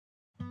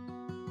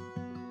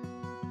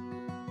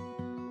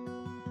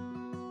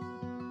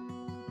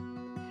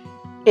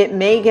It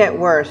may get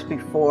worse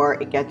before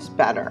it gets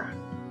better.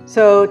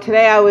 So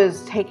today I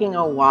was taking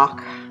a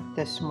walk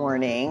this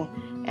morning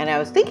and I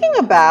was thinking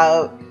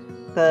about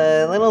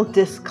the little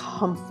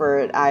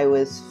discomfort I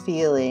was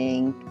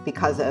feeling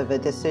because of a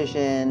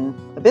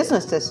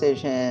business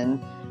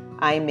decision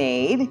I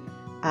made,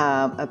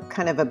 a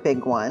kind of a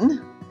big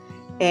one.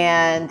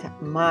 And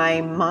my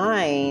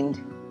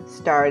mind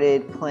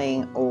started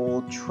playing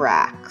old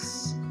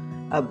tracks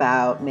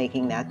about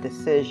making that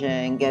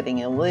decision,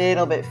 getting a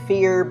little bit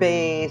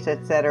fear-based,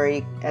 et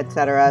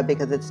cetera,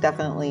 because it's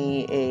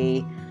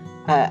definitely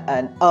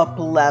an up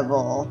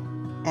level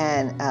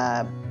and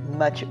a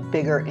much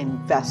bigger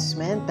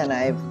investment than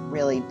I've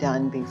really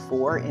done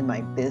before in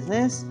my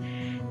business.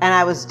 And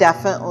I was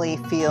definitely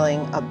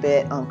feeling a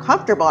bit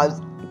uncomfortable. I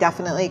was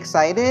definitely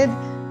excited,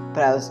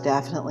 but I was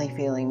definitely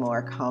feeling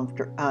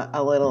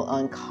a little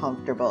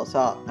uncomfortable.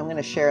 So I'm going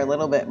to share a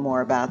little bit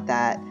more about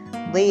that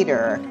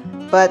later.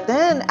 But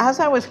then as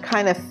I was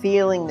kind of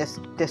feeling this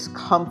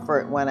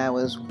discomfort when I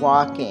was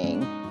walking,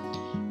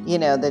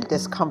 the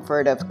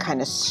discomfort of kind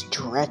of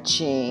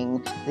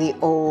stretching the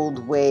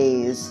old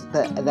ways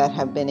that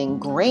have been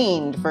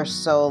ingrained for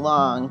so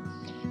long,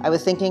 I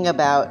was thinking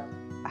about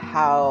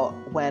how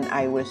when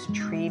I was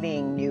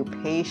treating new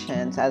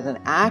patients as an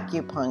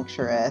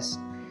acupuncturist,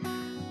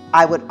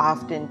 I would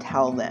often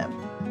tell them,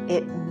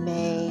 it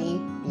may,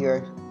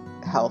 your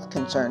health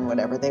concern,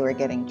 whatever they were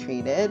getting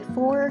treated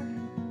for,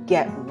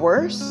 get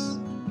worse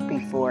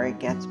before it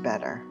gets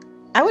better.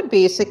 I would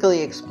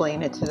basically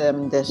explain it to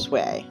them this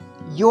way.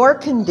 Your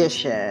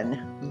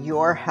condition,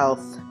 your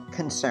health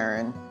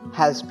concern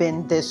has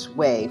been this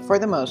way for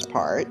the most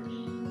part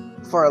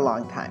for a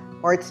long time,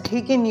 or it's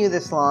taken you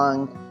this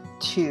long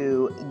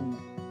to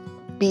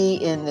be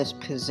in this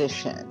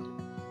position.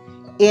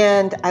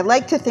 And I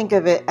like to think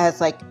of it as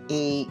like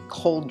a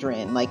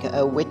cauldron, like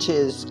a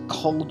witch's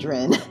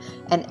cauldron,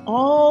 and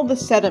all the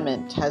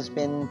sediment has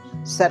been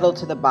settled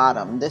to the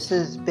bottom. This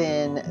has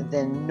been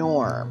the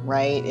norm,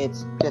 right?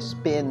 It's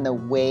just been the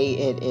way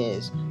it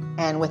is.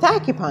 And with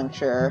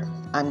acupuncture,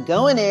 I'm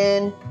going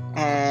in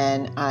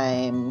and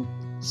I'm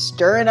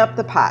stirring up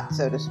the pot,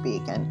 so to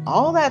speak, and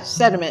all that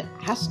sediment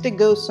has to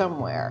go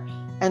somewhere.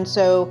 And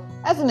so,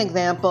 as an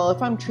example,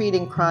 if I'm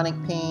treating chronic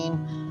pain,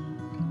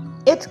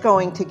 it's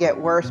going to get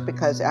worse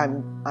because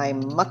I'm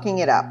mucking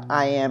it up.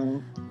 I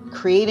am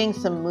creating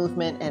some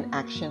movement and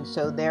action,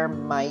 so there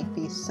might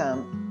be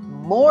some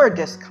more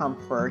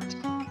discomfort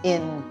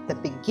in the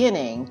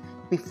beginning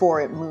before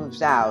it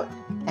moves out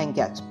and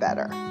gets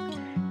better.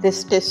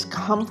 This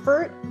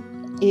discomfort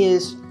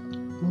is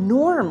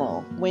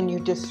normal when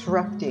you're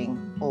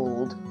disrupting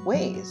old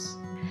ways.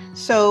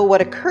 So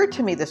what occurred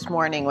to me this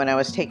morning when I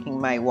was taking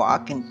my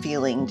walk and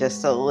feeling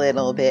just a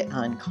little bit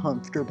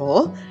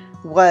uncomfortable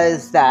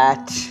was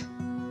that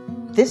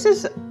this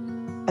is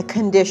a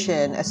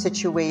condition, a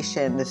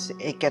situation,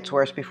 it gets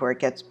worse before it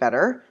gets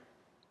better,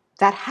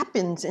 that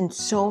happens in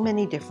so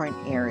many different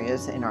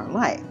areas in our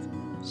life.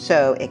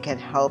 So it can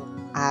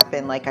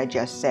happen, like I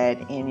just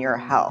said, in your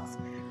health.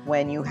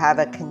 When you have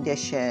a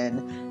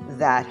condition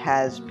that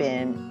has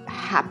been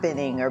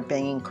happening or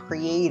being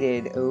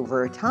created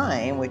over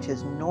time, which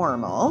is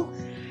normal,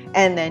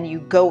 and then you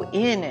go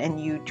in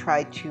and you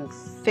try to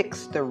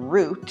fix the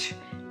root,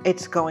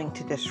 it's going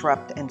to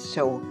disrupt, and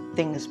so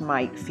things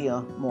might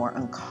feel more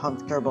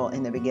uncomfortable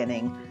in the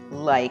beginning,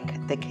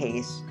 like the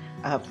case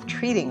of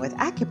treating with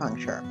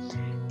acupuncture.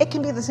 It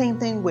can be the same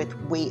thing with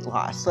weight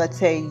loss. Let's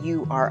say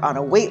you are on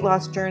a weight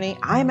loss journey.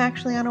 I'm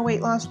actually on a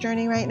weight loss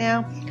journey right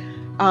now.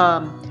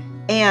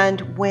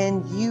 And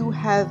when you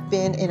have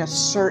been in a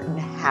certain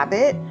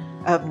habit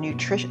of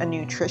a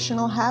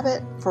nutritional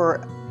habit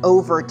for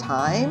over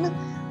time,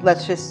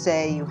 let's just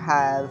say you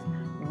have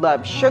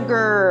love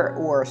sugar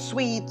or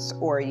sweets,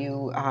 or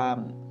you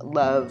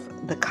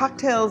love the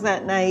cocktails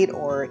at night,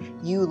 or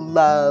you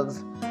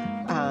love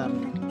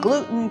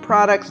gluten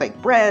products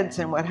like breads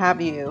and what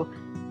have you.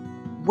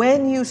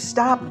 When you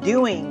stop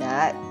doing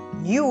that,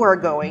 you are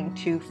going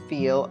to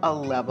feel a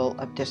level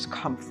of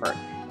discomfort.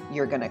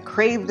 You're going to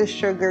crave the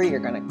sugar, you're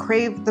going to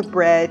crave the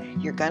bread,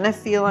 you're going to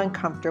feel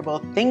uncomfortable.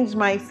 Things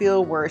might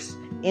feel worse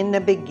in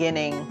the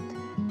beginning.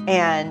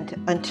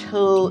 And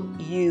until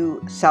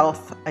you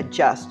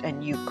self-adjust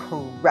and you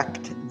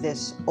correct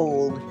this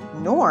old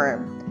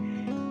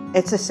norm,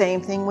 it's the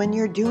same thing when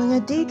you're doing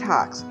a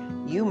detox.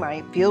 You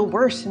might feel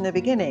worse in the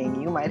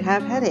beginning. You might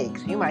have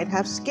headaches. You might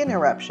have skin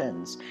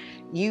eruptions.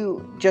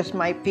 You just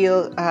might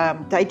feel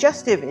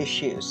digestive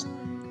issues.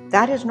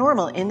 That is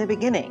normal in the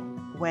beginning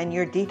when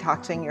you're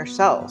detoxing your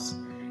cells.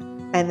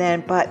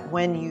 But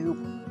when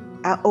you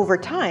over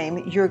time,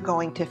 you're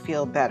going to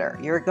feel better.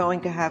 You're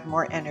going to have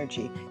more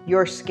energy.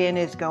 Your skin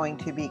is going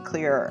to be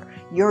clearer.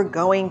 You're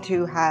going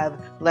to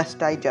have less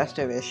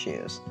digestive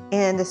issues.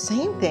 And the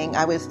same thing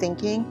I was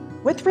thinking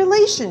with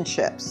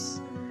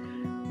relationships.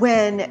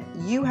 When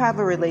you have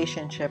a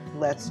relationship,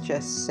 let's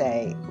just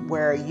say,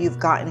 where you've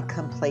gotten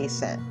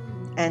complacent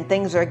and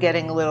things are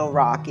getting a little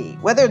rocky,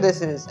 whether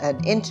this is an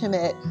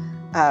intimate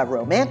a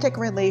romantic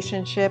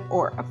relationship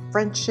or a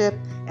friendship,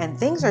 and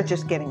things are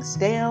just getting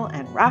stale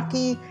and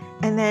rocky,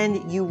 and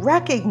then you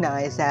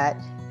recognize that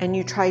and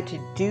you try to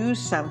do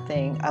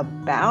something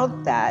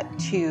about that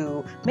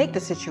to make the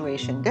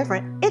situation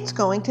different, it's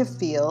going to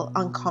feel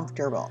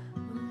uncomfortable.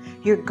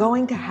 You're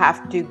going to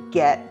have to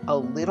get a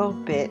little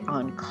bit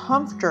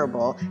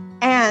uncomfortable,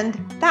 and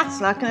that's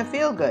not going to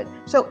feel good.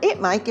 So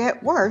it might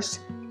get worse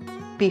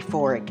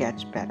before it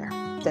gets better.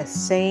 The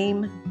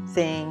same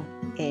thing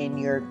in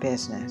your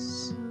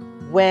business.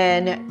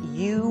 When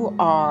you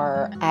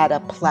are at a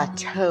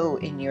plateau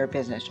in your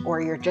business,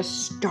 or you're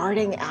just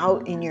starting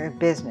out in your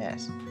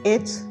business,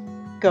 it's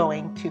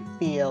going to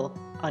feel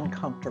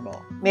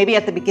uncomfortable. Maybe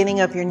at the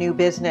beginning of your new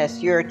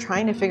business, you're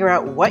trying to figure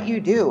out what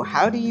you do.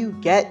 How do you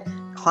get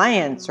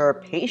clients or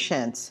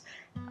patients?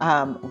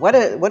 What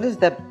is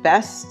the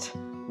best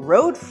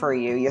road for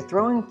you? You're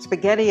throwing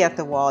spaghetti at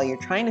the wall. You're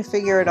trying to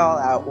figure it all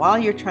out while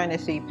you're trying to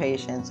see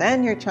patients,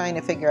 and you're trying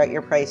to figure out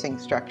your pricing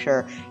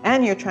structure,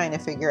 and you're trying to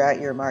figure out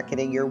your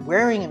marketing. You're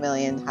wearing a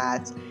million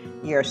hats.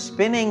 You're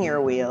spinning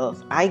your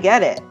wheels. I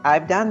get it.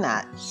 I've done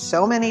that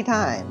so many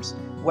times,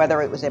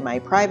 whether it was in my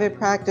private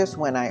practice,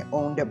 when I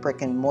owned a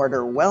brick and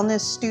mortar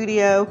wellness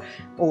studio,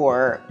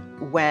 or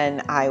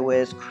when I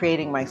was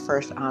creating my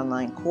first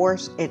online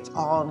course. It's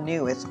all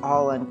new. It's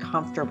all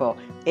uncomfortable.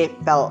 It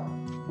felt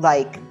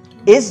like,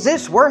 is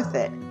this worth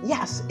it?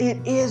 Yes, it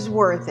is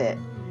worth it.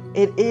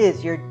 It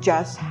is. You're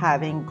just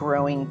having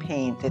growing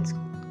pains.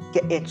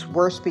 It's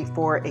worse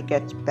before it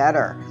gets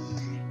better.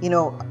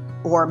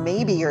 Or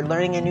maybe you're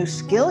learning a new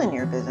skill in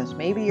your business.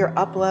 Maybe you're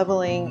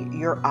up-leveling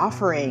your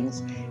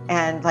offerings.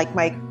 And like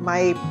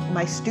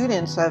my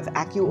students of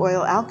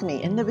Oil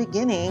Alchemy, in the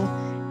beginning,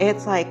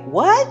 it's like,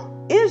 what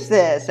is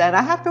this? And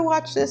I have to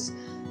watch this,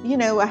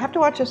 I have to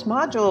watch this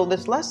module,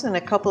 this lesson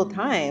a couple of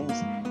times.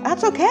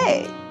 That's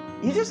okay.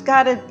 You just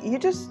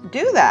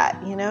do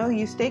that.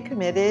 You stay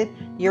committed,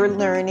 you're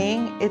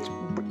learning, it's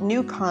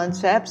new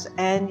concepts,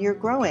 and you're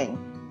growing.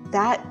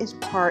 That is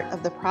part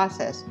of the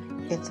process.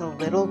 It's a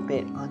little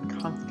bit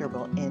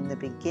uncomfortable in the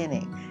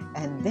beginning,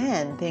 and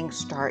then things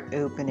start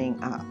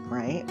opening up,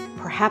 right?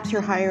 Perhaps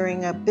you're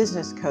hiring a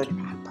business coach.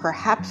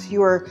 Perhaps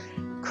you're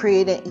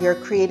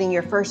creating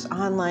your first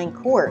online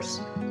course.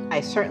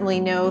 I certainly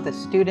know the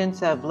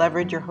students of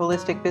Leverage Your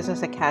Holistic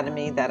Business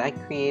Academy that I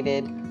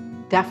created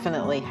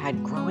definitely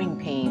had growing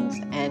pains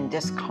and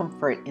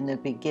discomfort in the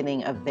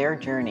beginning of their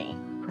journey.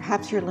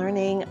 Perhaps you're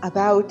learning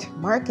about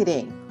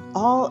marketing.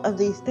 All of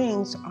these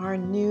things are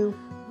new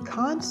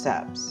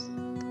concepts.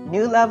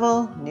 New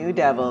level, new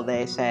devil,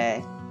 they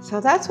say.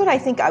 So that's what I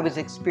think I was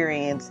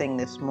experiencing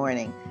this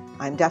morning.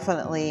 I'm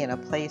definitely in a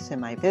place in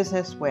my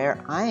business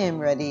where I am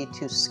ready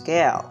to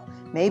scale.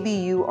 Maybe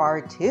you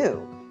are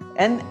too.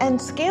 And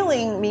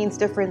scaling means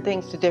different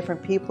things to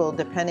different people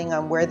depending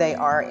on where they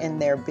are in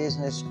their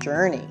business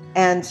journey.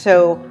 And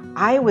so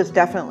I was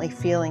definitely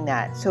feeling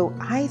that. So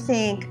I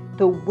think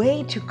the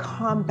way to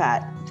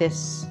combat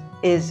this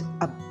is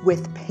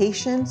with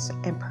patience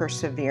and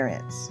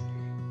perseverance.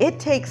 It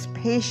takes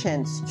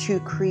patience to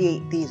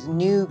create these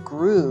new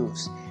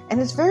grooves. And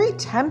it's very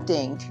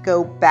tempting to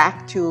go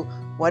back to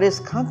what is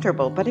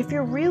comfortable. But if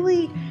you're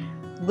really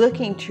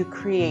looking to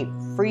create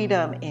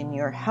freedom in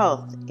your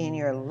health, in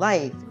your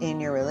life, in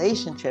your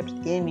relationships,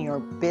 in your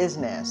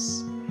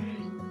business,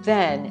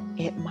 then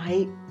it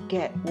might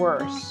get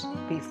worse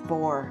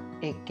before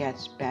it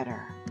gets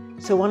better.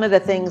 So one of the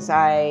things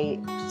I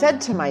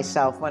said to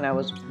myself when I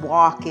was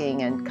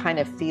walking and kind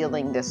of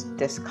feeling this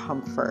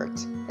discomfort,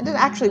 and it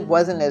actually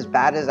wasn't as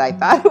bad as I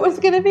thought it was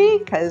going to be,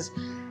 because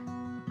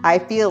I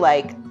feel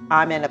like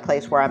I'm in a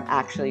place where I'm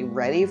actually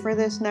ready for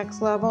this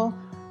next level,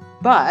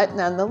 but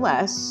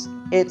nonetheless,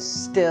 it's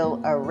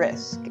still a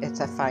risk.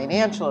 It's a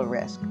financial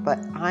risk, but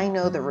I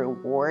know the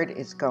reward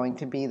is going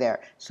to be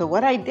there. So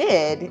what I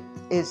did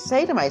is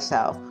say to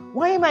myself,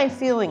 why am I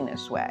feeling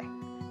this way?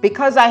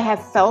 Because I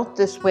have felt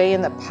this way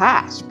in the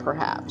past,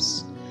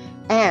 perhaps.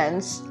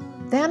 And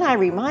then I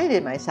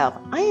reminded myself,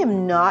 I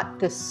am not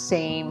the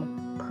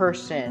same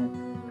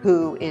person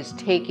who is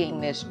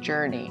taking this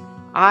journey.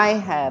 I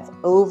have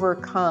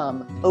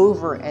overcome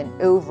over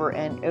and over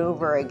and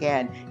over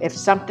again. If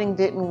something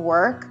didn't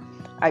work,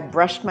 I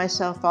brushed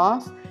myself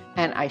off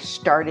and I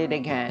started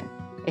again.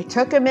 It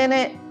took a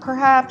minute,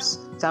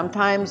 perhaps.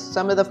 Sometimes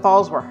some of the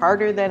falls were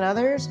harder than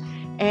others,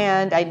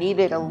 and I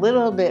needed a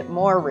little bit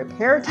more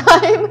repair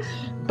time.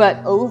 But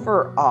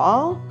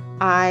overall,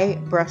 I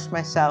brushed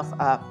myself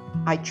up.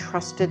 I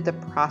trusted the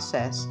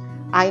process.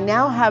 I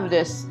now have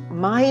this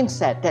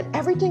mindset that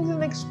everything's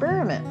an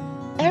experiment.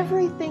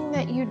 Everything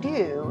that you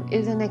do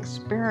is an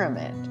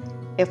experiment.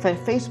 If a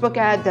Facebook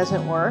ad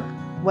doesn't work,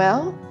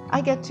 well,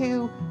 I get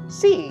to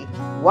see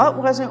what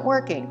wasn't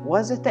working.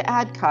 Was it the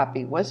ad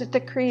copy? Was it the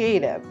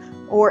creative?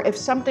 Or if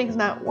something's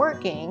not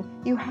working,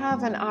 you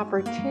have an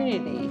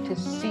opportunity to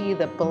see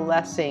the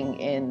blessing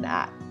in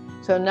that.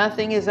 So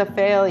nothing is a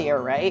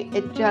failure, right?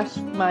 It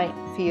just might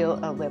feel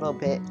a little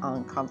bit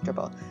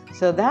uncomfortable.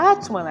 So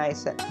that's when I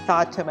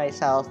thought to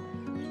myself,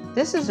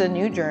 this is a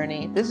new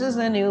journey. This is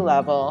a new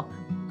level.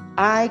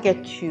 I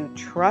get to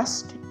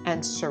trust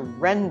and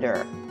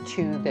surrender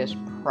to this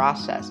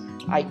process.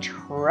 I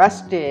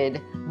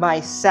trusted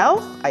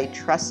myself, I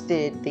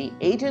trusted the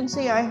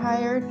agency I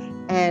hired,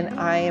 and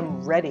I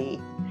am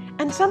ready.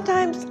 And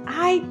sometimes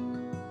I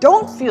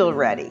don't feel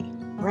ready,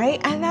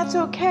 right? And that's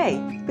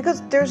okay,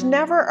 because there's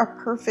never a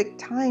perfect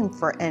time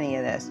for any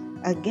of this.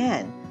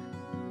 Again,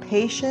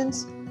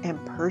 patience and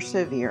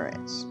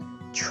perseverance,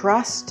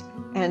 trust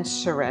and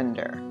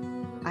surrender.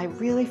 I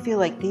really feel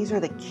like these are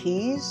the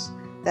keys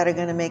that are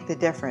going to make the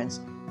difference.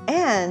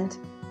 And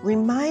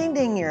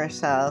reminding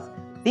yourself,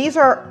 these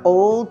are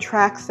old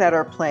tracks that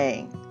are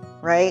playing,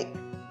 right?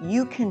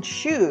 You can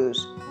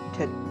choose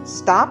to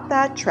stop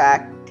that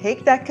track,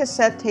 take that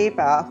cassette tape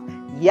off.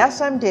 Yes,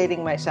 I'm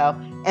dating myself,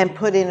 and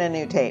put in a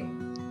new tape,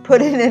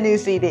 put in a new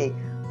CD,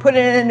 put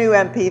in a new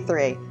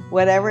MP3.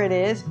 Whatever it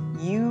is,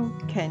 you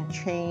can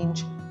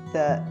change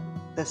the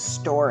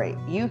story.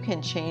 You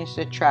can change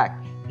the track,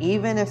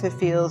 even if it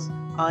feels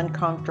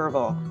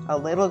uncomfortable, a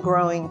little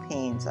growing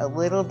pains, a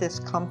little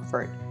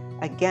discomfort.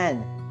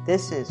 Again,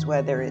 this is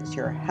whether it's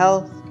your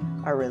health,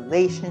 a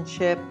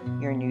relationship,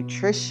 your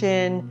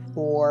nutrition,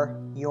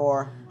 or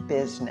your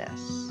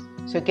business.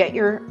 So get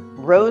your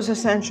rose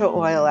essential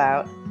oil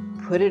out,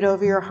 put it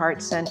over your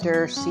heart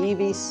center,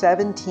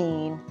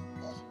 CV17,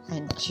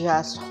 and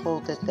just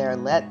hold it there.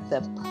 Let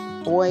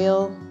the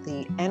oil,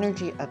 the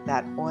energy of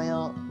that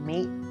oil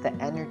meet the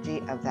energy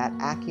of that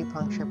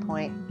acupuncture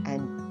point,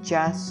 and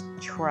just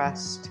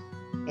trust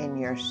in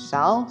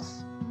yourself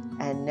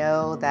and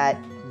know that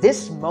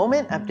this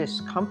moment of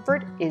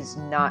discomfort is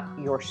not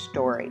your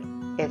story.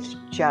 It's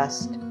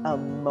just a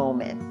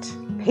moment.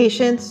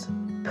 Patience,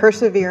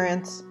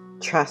 perseverance,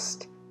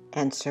 trust,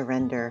 and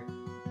surrender.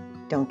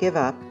 Don't give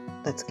up.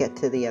 Let's get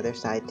to the other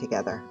side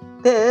together.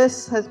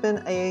 This has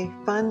been a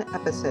fun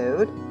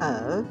episode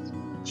of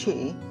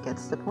Chi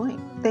Gets the Point.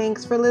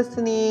 Thanks for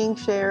listening.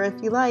 Share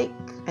if you like,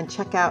 and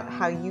check out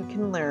how you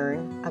can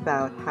learn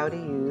about how to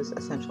use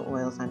essential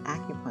oils on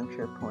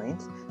acupuncture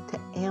points to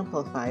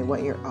amplify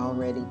what you're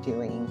already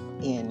doing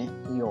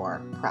in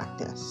your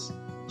practice.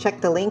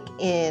 Check the link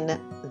in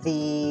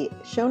the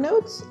show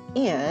notes,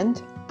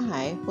 and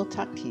I will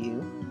talk to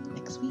you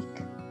next week.